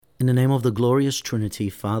In the name of the glorious Trinity,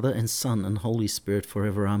 Father and Son and Holy Spirit,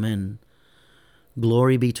 forever. Amen.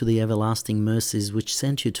 Glory be to the everlasting mercies which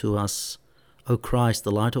sent you to us, O Christ,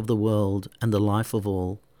 the light of the world and the life of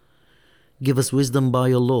all. Give us wisdom by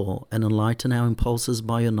your law, and enlighten our impulses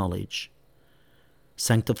by your knowledge.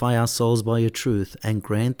 Sanctify our souls by your truth, and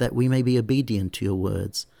grant that we may be obedient to your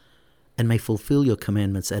words, and may fulfill your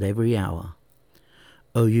commandments at every hour.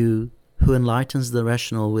 O you, who enlightens the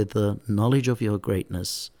rational with the knowledge of your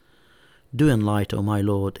greatness, do enlighten, O my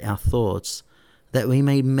Lord, our thoughts, that we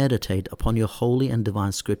may meditate upon your holy and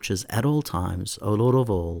divine scriptures at all times, O Lord of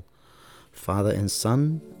all, Father and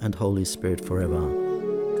Son and Holy Spirit, forever.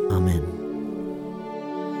 Amen.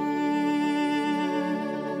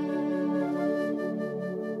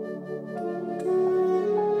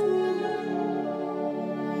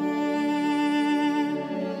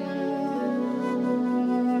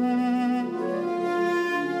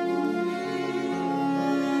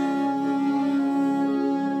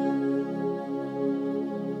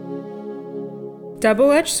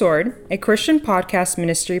 Double-Edged Sword, a Christian podcast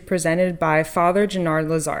ministry presented by Father Gennard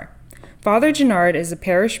Lazar. Father Gennard is a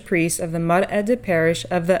parish priest of the Mud Edda Parish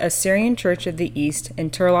of the Assyrian Church of the East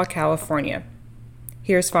in Turlock, California.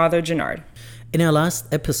 Here's Father Gennard. In our last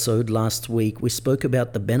episode last week, we spoke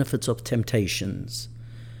about the benefits of temptations,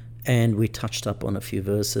 and we touched up on a few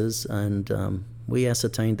verses, and we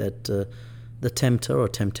ascertained that the tempter or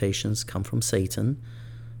temptations come from Satan.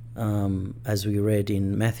 As we read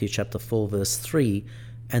in Matthew chapter 4 verse 3,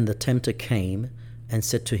 and the tempter came and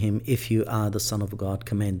said to him, "If you are the Son of God,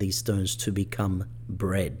 command these stones to become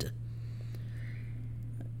bread."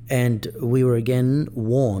 And we were again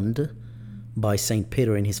warned by St.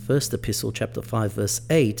 Peter in his first epistle, chapter 5 verse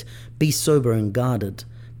 8, "Be sober and guarded,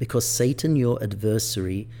 because Satan your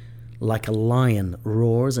adversary, like a lion,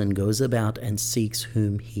 roars and goes about and seeks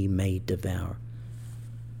whom he may devour."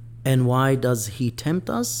 And why does he tempt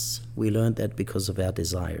us? We learned that because of our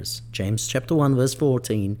desires. James chapter 1 verse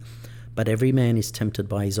 14, "But every man is tempted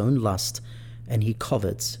by his own lust, and he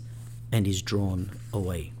covets and is drawn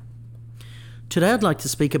away." Today I'd like to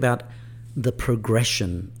speak about the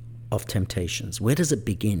progression of temptations. Where does it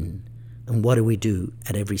begin? And what do we do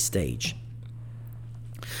at every stage?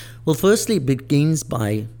 Well, firstly, it begins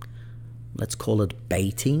by, let's call it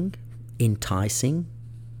baiting, enticing,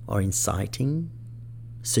 or inciting,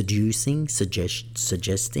 seducing,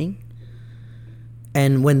 suggesting.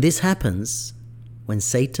 And when this happens, when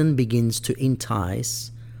Satan begins to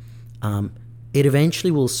entice, it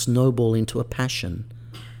eventually will snowball into a passion,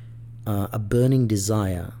 a burning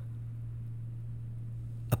desire,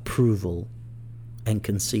 approval, and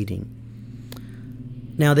conceding.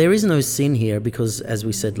 Now, there is no sin here because, as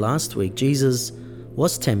we said last week, Jesus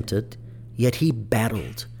was tempted, yet he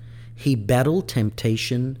battled. He battled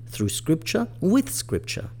temptation through Scripture, with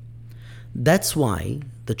Scripture. That's why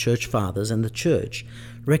the Church Fathers and the Church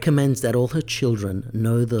recommends that all her children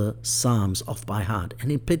know the Psalms off by heart,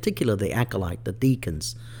 and in particular the acolyte, the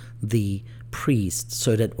deacons, the priests,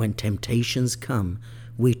 so that when temptations come,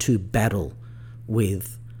 we too battle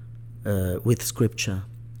with Scripture,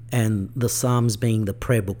 and the Psalms being the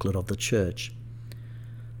prayer booklet of the Church.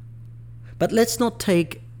 But let's not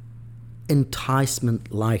take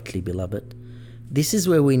enticement lightly, beloved. This is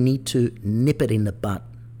where we need to nip it in the bud.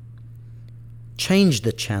 Change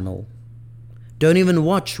the channel. Don't even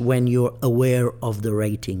watch when you're aware of the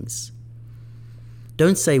ratings.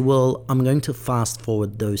 Don't say, well, I'm going to fast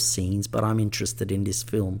forward those scenes, but I'm interested in this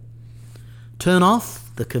film. Turn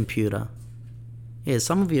off the computer. Yeah,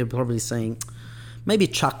 some of you are probably saying, maybe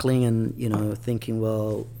chuckling and, thinking,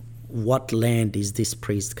 well, what land is this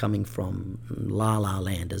priest coming from? La La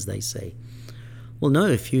Land, as they say. Well, no,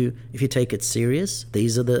 if you take it serious,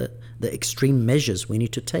 these are the extreme measures we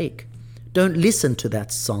need to take. Don't listen to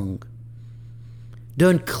that song.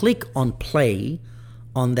 Don't click on play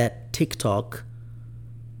on that TikTok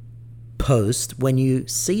post when you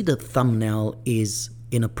see the thumbnail is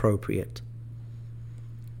inappropriate.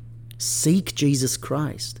 Seek Jesus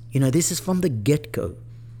Christ. This is from the get-go.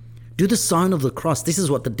 Do the sign of the cross. This is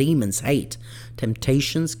what the demons hate.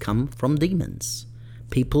 Temptations come from demons,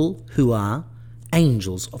 people who are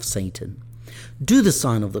angels of Satan. Do the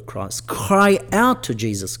sign of the cross. Cry out to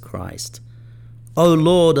Jesus Christ. O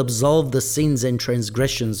Lord, absolve the sins and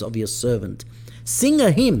transgressions of your servant. Sing a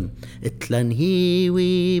hymn. It's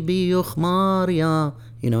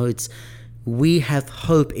we have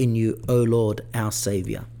hope in you, O Lord, our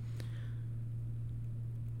Savior.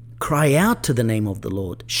 Cry out to the name of the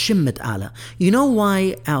Lord. Shimmet Allah. You know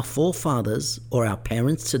why our forefathers or our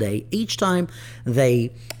parents today, each time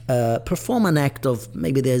they perform an act of,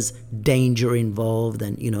 maybe there's danger involved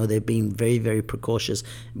and, they're being very, very precautious,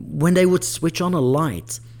 when they would switch on a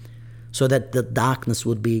light so that the darkness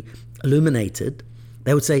would be illuminated,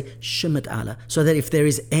 they would say, Shimmet Allah, so that if there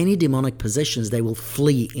is any demonic possessions, they will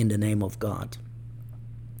flee in the name of God.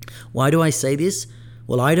 Why do I say this?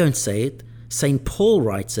 Well, I don't say it. St. Paul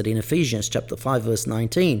writes it in Ephesians chapter 5, verse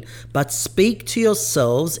 19. But speak to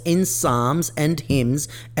yourselves in psalms and hymns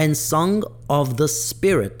and song of the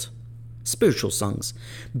Spirit, spiritual songs.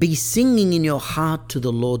 Be singing in your heart to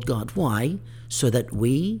the Lord God. Why? So that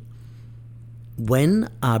we, when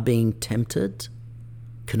are being tempted,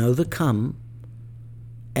 can overcome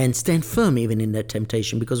and stand firm even in that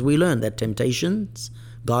temptation, because we learn that temptations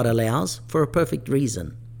God allows for a perfect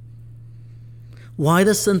reason. Why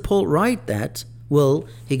does St. Paul write that? Well,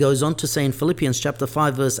 he goes on to say in Philippians chapter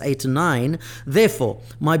 5, verse 8 and 9, therefore,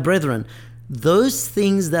 my brethren, those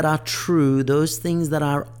things that are true, those things that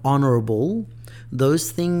are honorable,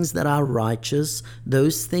 those things that are righteous,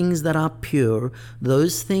 those things that are pure,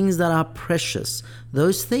 those things that are precious,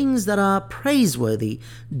 those things that are praiseworthy,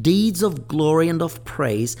 deeds of glory and of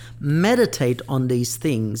praise, meditate on these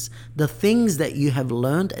things, the things that you have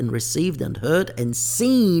learned and received and heard and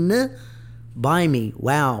seen by me.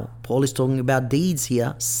 Wow, Paul is talking about deeds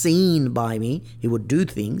here, seen by me. He would do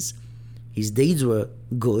things. His deeds were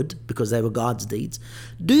good because they were God's deeds.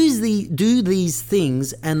 Do these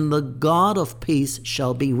things, and the God of peace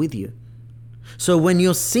shall be with you. So when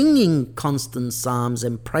you're singing constant psalms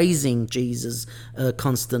and praising Jesus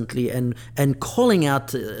constantly and calling out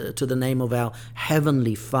to the name of our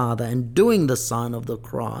Heavenly Father and doing the sign of the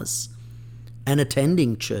cross and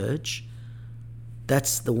attending church,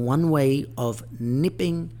 that's the one way of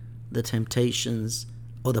nipping the temptations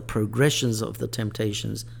or the progressions of the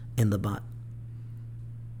temptations in the bud.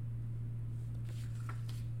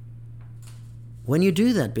 When you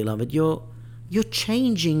do that, beloved, you're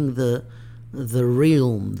changing the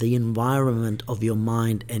realm, the environment of your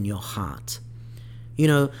mind and your heart.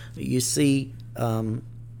 You see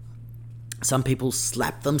some people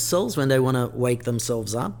slap themselves when they want to wake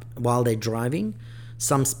themselves up while they're driving.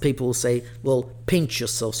 Some people say, well, pinch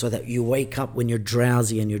yourself so that you wake up when you're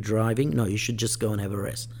drowsy and you're driving. No, you should just go and have a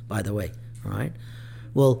rest, by the way, right?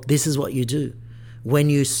 Well, this is what you do. When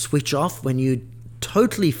you switch off, when you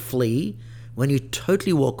totally flee, when you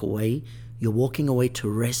totally walk away, you're walking away to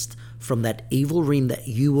rest from that evil realm that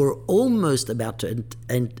you were almost about to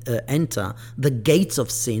enter, the gates of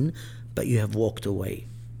sin, but you have walked away.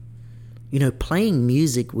 Playing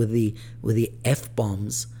music with the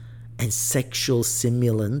F-bombs and sexual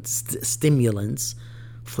stimulants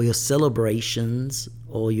for your celebrations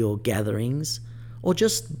or your gatherings, or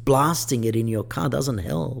just blasting it in your car doesn't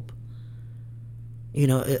help.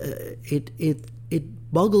 It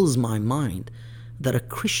boggles my mind that a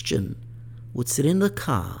Christian would sit in the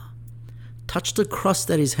car, touch the cross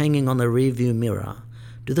that is hanging on the rearview mirror,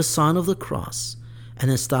 do the sign of the cross, and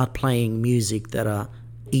then start playing music that are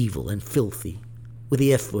evil and filthy with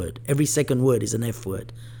the F word. Every second word is an F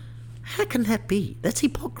word. How can that be? That's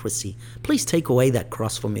hypocrisy. Please take away that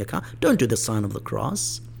cross from your car. Don't do the sign of the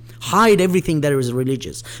cross. Hide everything that is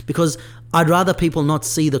religious, because I'd rather people not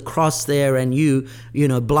see the cross there and you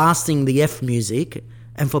blasting the F music,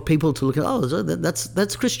 and for people to look at, oh,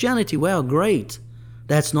 that's Christianity. Wow, great.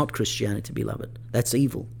 That's not Christianity, beloved. That's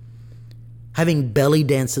evil. Having belly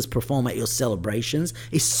dancers perform at your celebrations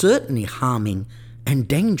is certainly harming and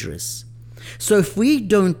dangerous. So if we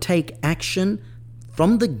don't take action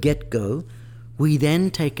from the get-go, we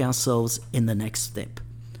then take ourselves in the next step.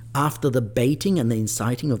 After the baiting and the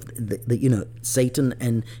inciting of the Satan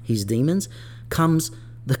and his demons comes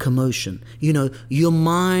the commotion. Your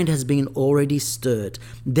mind has been already stirred.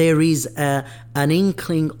 There is an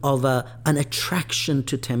inkling of an attraction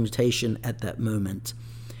to temptation at that moment.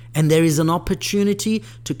 And there is an opportunity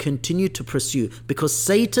to continue to pursue, because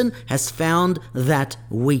Satan has found that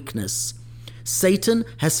weakness. Satan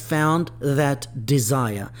has found that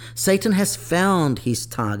desire. Satan has found his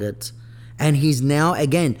target, and he's now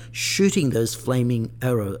again shooting those flaming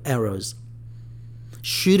arrows,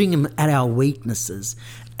 shooting them at our weaknesses,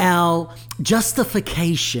 our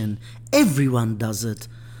justification. Everyone does it.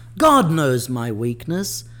 God knows my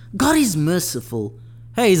weakness. God is merciful.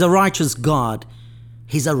 Hey, he's a righteous God.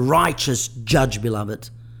 He's a righteous judge,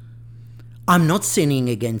 beloved. I'm not sinning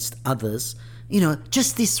against others.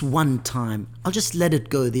 Just this one time. I'll just let it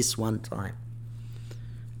go this one time.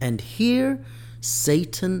 And here,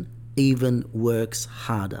 Satan even works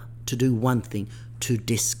harder to do one thing, to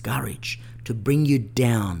discourage, to bring you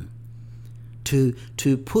down, to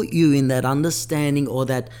put you in that understanding or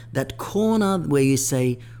that corner where you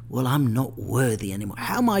say, well, I'm not worthy anymore.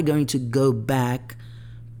 How am I going to go back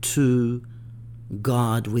to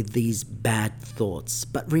God with these bad thoughts?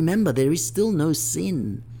 But remember, there is still no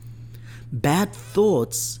sin. Bad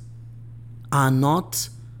thoughts are not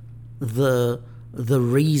the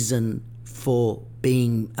reason for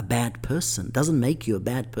being a bad person. It doesn't make you a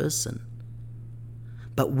bad person.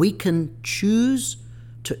 But we can choose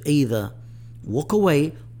to either walk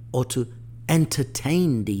away or to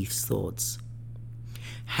entertain these thoughts.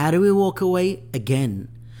 How do we walk away? Again,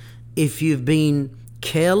 if you've been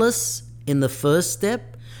careless in the first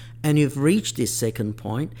step and you've reached this second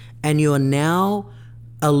point and you are now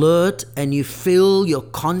alert and you feel your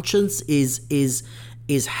conscience is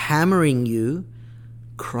hammering you,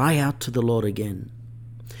 cry out to the Lord again.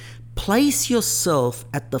 Place yourself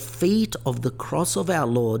at the feet of the cross of our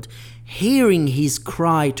Lord, hearing his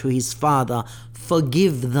cry to his Father,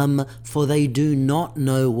 forgive them, for they do not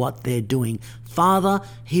know what they're doing. Father,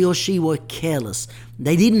 he or she were careless.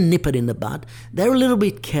 They didn't nip it in the bud. They're a little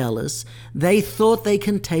bit careless. They thought they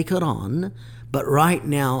can take it on, but right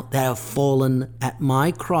now they have fallen at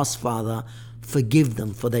my cross, Father. Forgive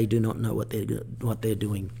them, for they do not know what they're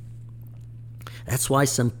doing. That's why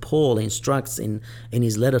St. Paul instructs in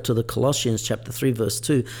his letter to the Colossians chapter 3 verse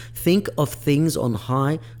 2, think of things on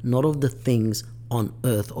high, not of the things on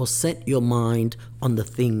earth, or set your mind on the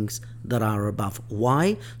things that are above.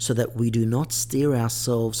 Why? So that we do not steer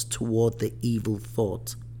ourselves toward the evil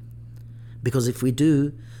thought. Because if we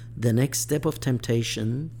do, the next step of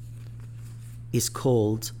temptation is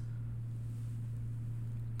called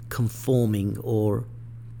conforming or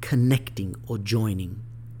connecting or joining.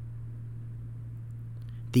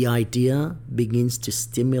 The idea begins to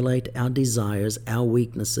stimulate our desires, our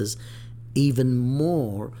weaknesses, even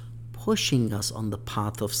more, pushing us on the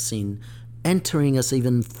path of sin, entering us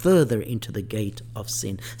even further into the gate of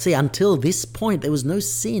sin. See, until this point, there was no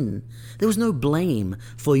sin. There was no blame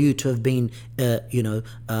for you to have been,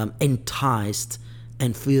 enticed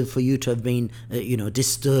and for you to have been,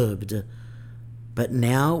 disturbed. But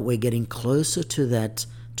now we're getting closer to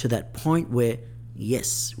that point where,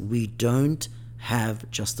 yes, we don't have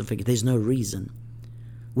justification. There's no reason.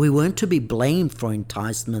 We weren't to be blamed for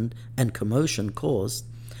enticement and commotion caused,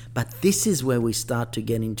 but this is where we start to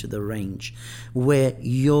get into the range where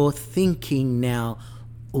you're thinking now,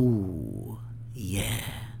 ooh, yeah,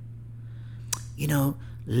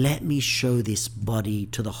 let me show this body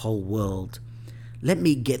to the whole world. Let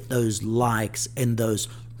me get those likes and those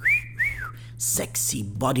sexy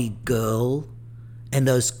body girl and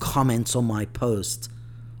those comments on my post.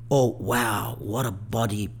 Oh, wow, what a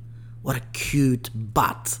body, what a cute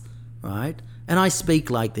butt, right? And I speak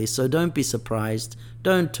like this, so don't be surprised.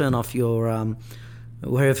 Don't turn off your,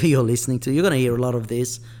 wherever you're listening to. You're going to hear a lot of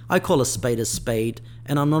this. I call a spade,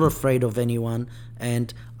 and I'm not afraid of anyone.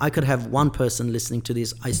 And I could have one person listening to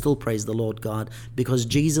this. I still praise the Lord God, because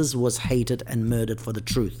Jesus was hated and murdered for the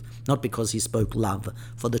truth, not because he spoke love,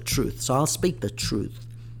 for the truth. So I'll speak the truth,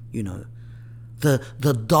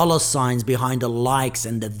 The dollar signs behind the likes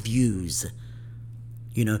and the views.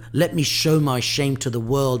 Let me show my shame to the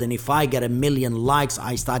world, and if I get 1 million likes,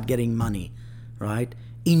 I start getting money, right?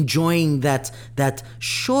 Enjoying that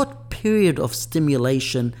short period of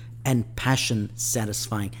stimulation and passion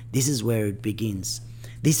satisfying. This is where it begins.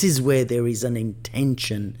 This is where there is an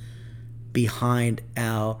intention behind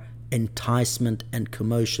our enticement and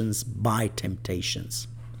commotions by temptations.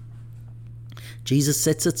 Jesus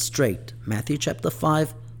sets it straight. Matthew chapter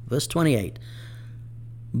 5, verse 28.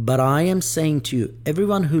 But I am saying to you,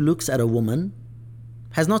 everyone who looks at a woman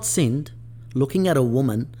has not sinned. Looking at a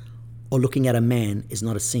woman or looking at a man is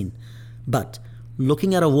not a sin. But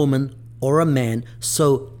looking at a woman or a man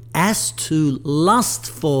so as to lust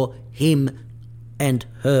for him and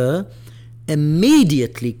her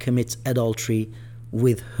immediately commits adultery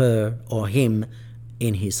with her or him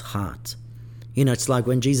in his heart. It's like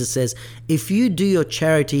when Jesus says, if you do your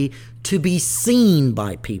charity to be seen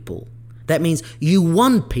by people, that means you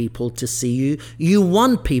want people to see you, you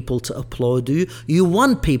want people to applaud you, you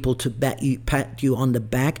want people to pat you on the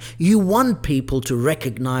back, you want people to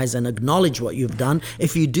recognize and acknowledge what you've done.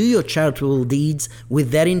 If you do your charitable deeds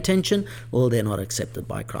with that intention, well, they're not accepted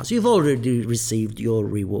by Christ. You've already received your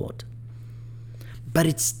reward. But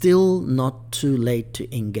it's still not too late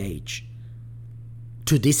to engage.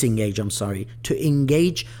 To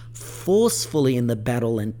engage forcefully in the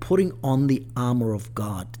battle and putting on the armor of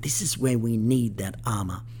God. This is where we need that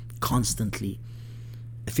armor constantly.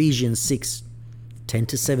 Ephesians 6,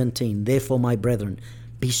 10-17. Therefore, my brethren,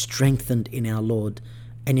 be strengthened in our Lord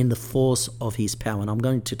and in the force of his power. And I'm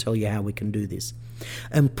going to tell you how we can do this.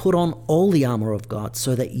 And put on all the armor of God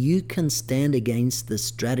so that you can stand against the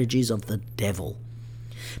strategies of the devil.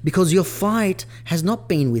 Because your fight has not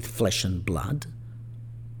been with flesh and blood,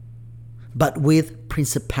 but with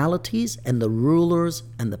principalities and the rulers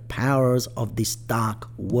and the powers of this dark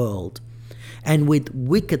world, and with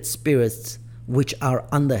wicked spirits which are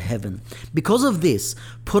under heaven. Because of this,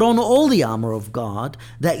 put on all the armor of God,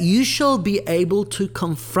 that you shall be able to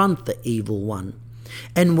confront the evil one.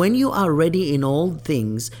 And when you are ready in all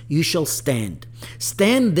things, you shall stand.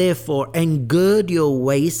 Stand therefore, and gird your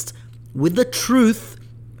waist with the truth,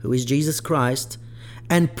 who is Jesus Christ,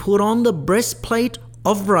 and put on the breastplate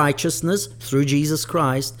of righteousness through Jesus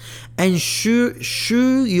Christ, and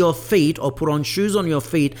shoe your feet, or put on shoes on your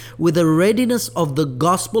feet, with the readiness of the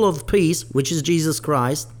gospel of peace, which is Jesus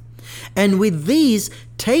Christ. And with these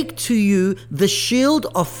take to you the shield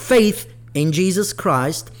of faith in Jesus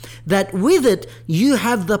Christ, that with it you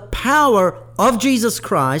have the power of Jesus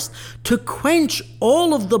Christ to quench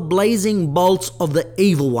all of the blazing bolts of the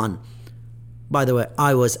evil one. By the way,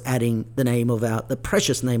 I was adding the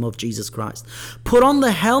precious name of Jesus Christ. Put on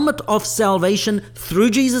the helmet of salvation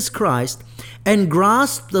through Jesus Christ, and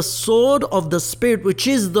grasp the sword of the Spirit, which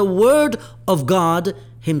is the word of God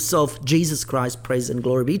himself, Jesus Christ. Praise and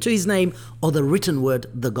glory be to his name, or the written word,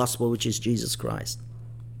 the gospel, which is Jesus Christ.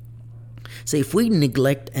 So if we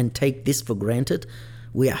neglect and take this for granted,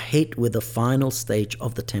 we are hit with the final stage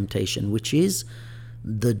of the temptation, which is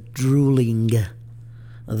the drooling,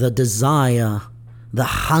 the desire, the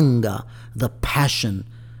hunger, the passion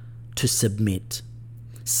to submit.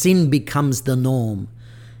 Sin becomes the norm.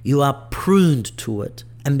 You are pruned to it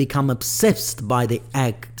and become obsessed by the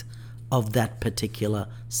act of that particular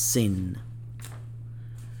sin.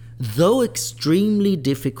 Though extremely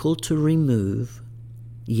difficult to remove,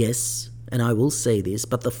 yes, and I will say this,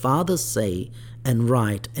 but the fathers say and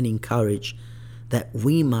write and encourage that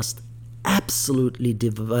we must absolutely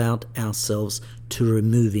devote ourselves to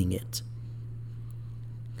removing it.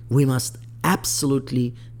 We must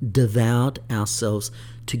absolutely devote ourselves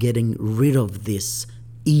to getting rid of this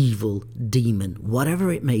evil demon,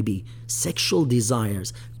 whatever it may be: sexual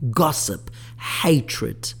desires, gossip,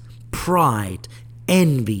 hatred, pride,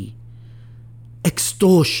 envy,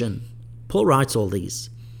 extortion. Paul writes all these.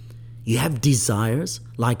 You have desires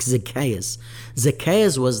like Zacchaeus.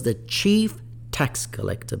 Zacchaeus was the chief tax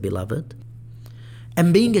collector, beloved.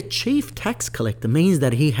 And being a chief tax collector means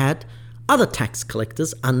that he had other tax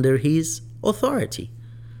collectors under his authority.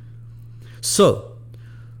 So,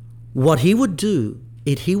 what he would do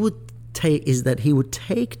is he would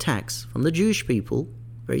take tax from the Jewish people,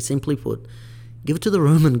 very simply put, give it to the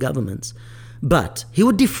Roman governments, but he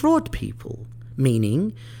would defraud people,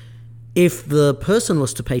 meaning if the person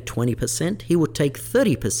was to pay 20%, he would take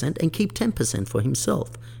 30% and keep 10% for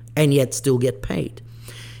himself, and yet still get paid.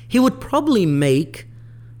 He would probably make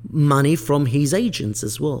money from his agents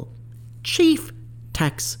as well. Chief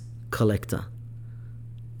tax collector.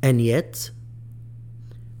 And yet,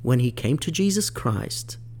 when he came to Jesus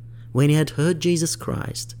Christ, when he had heard Jesus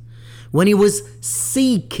Christ, when he was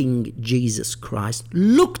seeking Jesus Christ,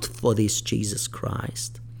 looked for this Jesus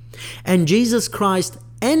Christ, and Jesus Christ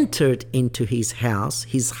entered into his house,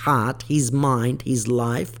 his heart, his mind, his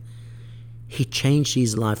life, he changed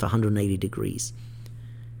his life 180 degrees,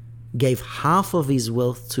 gave half of his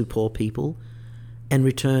wealth to poor people, and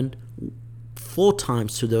returned 4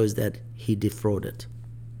 times to those that he defrauded.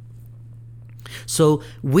 So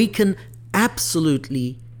we can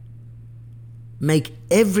absolutely make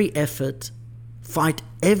every effort, fight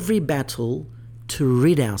every battle to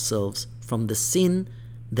rid ourselves from the sin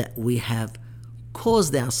that we have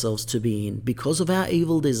caused ourselves to be in because of our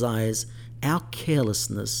evil desires, our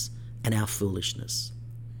carelessness, and our foolishness.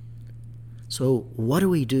 So what do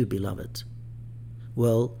we do, beloved?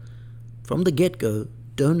 Well, from the get-go,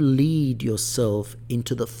 don't lead yourself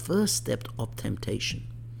into the first step of temptation.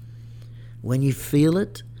 When you feel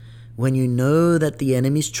it, when you know that the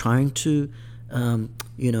enemy is trying to,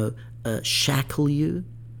 shackle you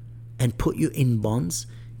and put you in bonds,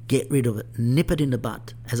 get rid of it, nip it in the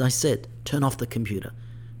bud. As I said, turn off the computer,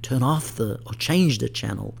 or change the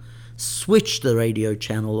channel, switch the radio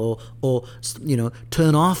channel, or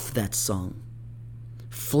turn off that song.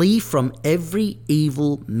 Flee from every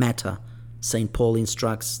evil matter, St. Paul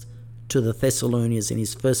instructs to the Thessalonians in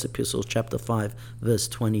his first epistle, chapter 5, verse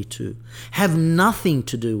 22. Have nothing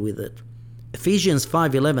to do with it. Ephesians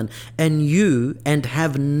 5:11, and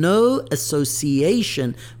have no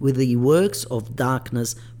association with the works of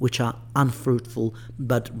darkness which are unfruitful,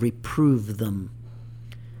 but reprove them.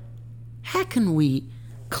 How can we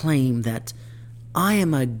claim that I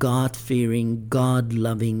am a God-fearing,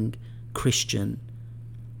 God-loving Christian,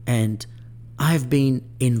 and I have been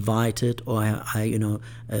invited, or I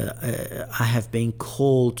have been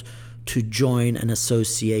called to join an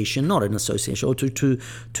association, not an association, or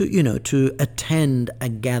to attend a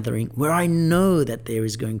gathering where I know that there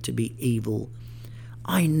is going to be evil.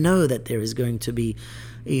 I know that there is going to be,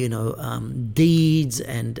 deeds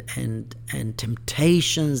and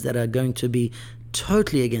temptations that are going to be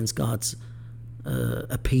totally against God's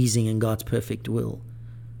appeasing and God's perfect will.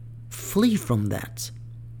 Flee from that.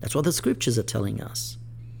 That's what the scriptures are telling us.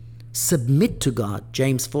 Submit to God,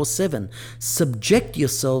 James 4:7. Subject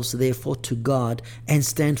yourselves therefore to God and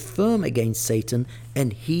stand firm against Satan,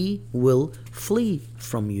 and he will flee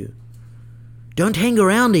from you. Don't hang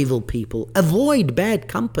around evil people. Avoid bad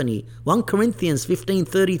company. 1 Corinthians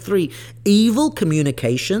 15:33. Evil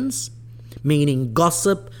communications, meaning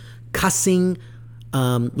gossip, cussing,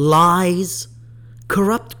 lies,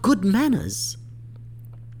 corrupt good manners.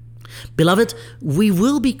 Beloved, we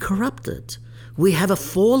will be corrupted. We have a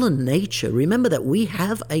fallen nature. Remember that we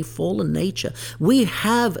have a fallen nature. We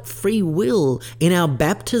have free will. In our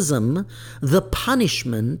baptism, the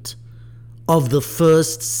punishment of the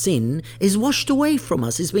first sin is washed away from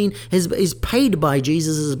us. Is paid by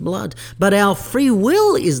Jesus' blood. But our free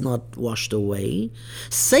will is not washed away.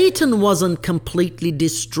 Satan wasn't completely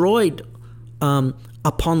destroyed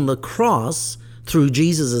upon the cross through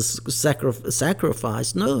Jesus'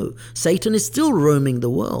 sacrifice. No, Satan is still roaming the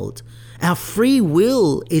world. Our free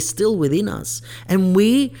will is still within us. And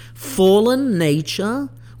we, fallen nature,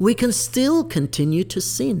 we can still continue to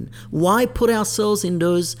sin. Why put ourselves in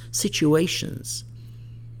those situations?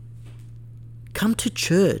 Come to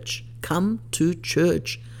church. Come to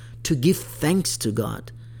church to give thanks to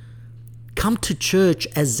God. Come to church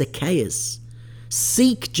as Zacchaeus.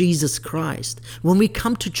 Seek Jesus Christ. When we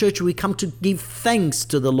come to church, we come to give thanks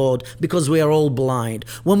to the Lord because we are all blind.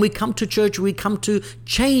 When we come to church, we come to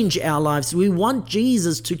change our lives. We want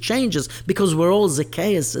Jesus to change us because we're all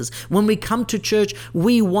Zacchaeuses. When we come to church,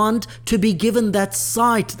 we want to be given that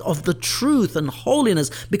sight of the truth and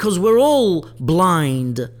holiness because we're all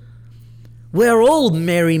blind. We're all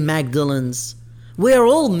Mary Magdalenes. We're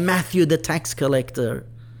all Matthew the tax collector.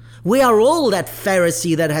 We are all that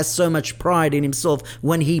Pharisee that has so much pride in himself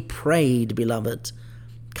when he prayed, beloved.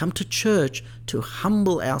 Come to church to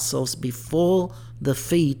humble ourselves before the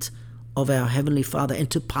feet of our Heavenly Father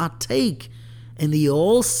and to partake in the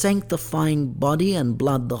all-sanctifying body and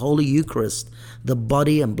blood, the Holy Eucharist, the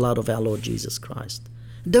body and blood of our Lord Jesus Christ.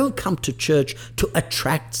 Don't come to church to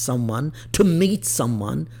attract someone, to meet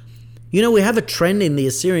someone. You know, we have a trend in the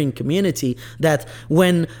Assyrian community that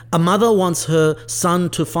when a mother wants her son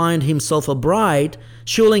to find himself a bride,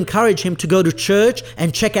 she'll encourage him to go to church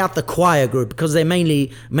and check out the choir group because they're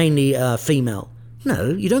mainly female. No,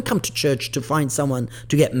 you don't come to church to find someone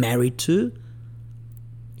to get married to.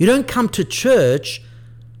 You don't come to church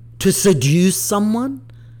to seduce someone.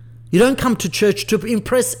 You don't come to church to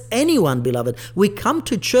impress anyone, beloved. We come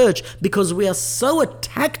to church because we are so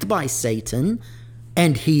attacked by Satan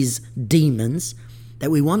and his demons that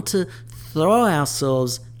we want to throw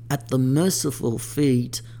ourselves at the merciful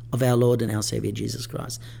feet of our Lord and our Savior Jesus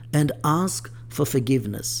Christ and ask for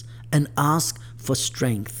forgiveness and ask for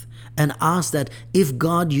strength and ask that if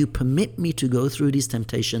God, you permit me to go through this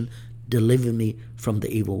temptation, deliver me from the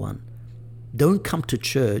evil one. Don't come to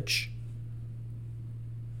church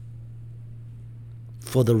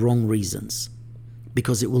for the wrong reasons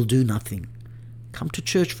because it will do nothing. Come to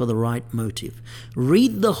church for the right motive.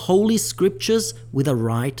 Read the Holy Scriptures with a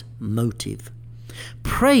right motive.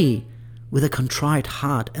 Pray with a contrite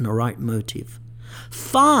heart and a right motive.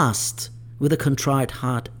 Fast with a contrite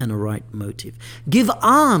heart and a right motive. Give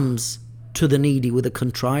alms to the needy with a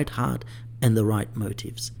contrite heart and the right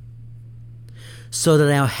motives. So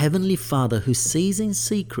that our Heavenly Father, who sees in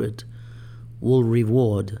secret, will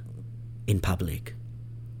reward in public.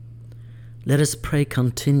 Let us pray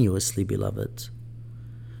continuously, beloved.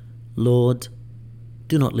 Lord,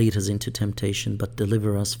 do not lead us into temptation, but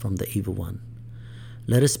deliver us from the evil one.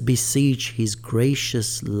 Let us beseech his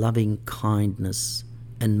gracious, loving kindness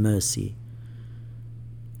and mercy,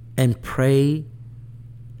 and pray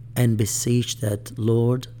and beseech that,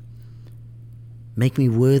 Lord, make me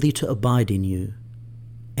worthy to abide in you,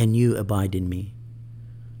 and you abide in me,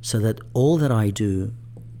 so that all that I do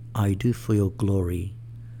for your glory,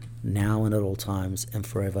 now and at all times and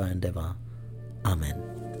forever and ever. Amen.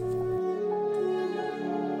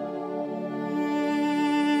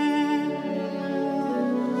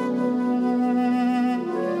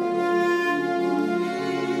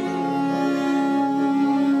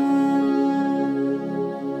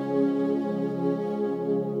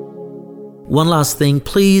 One last thing,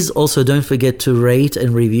 please also don't forget to rate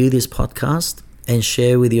and review this podcast and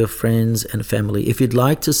share with your friends and family. If you'd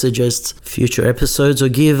like to suggest future episodes or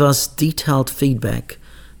give us detailed feedback,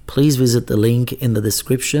 please visit the link in the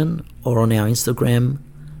description or on our Instagram,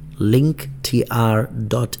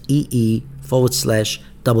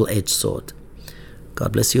 linktr.ee/double-edged sword.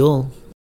 God bless you all.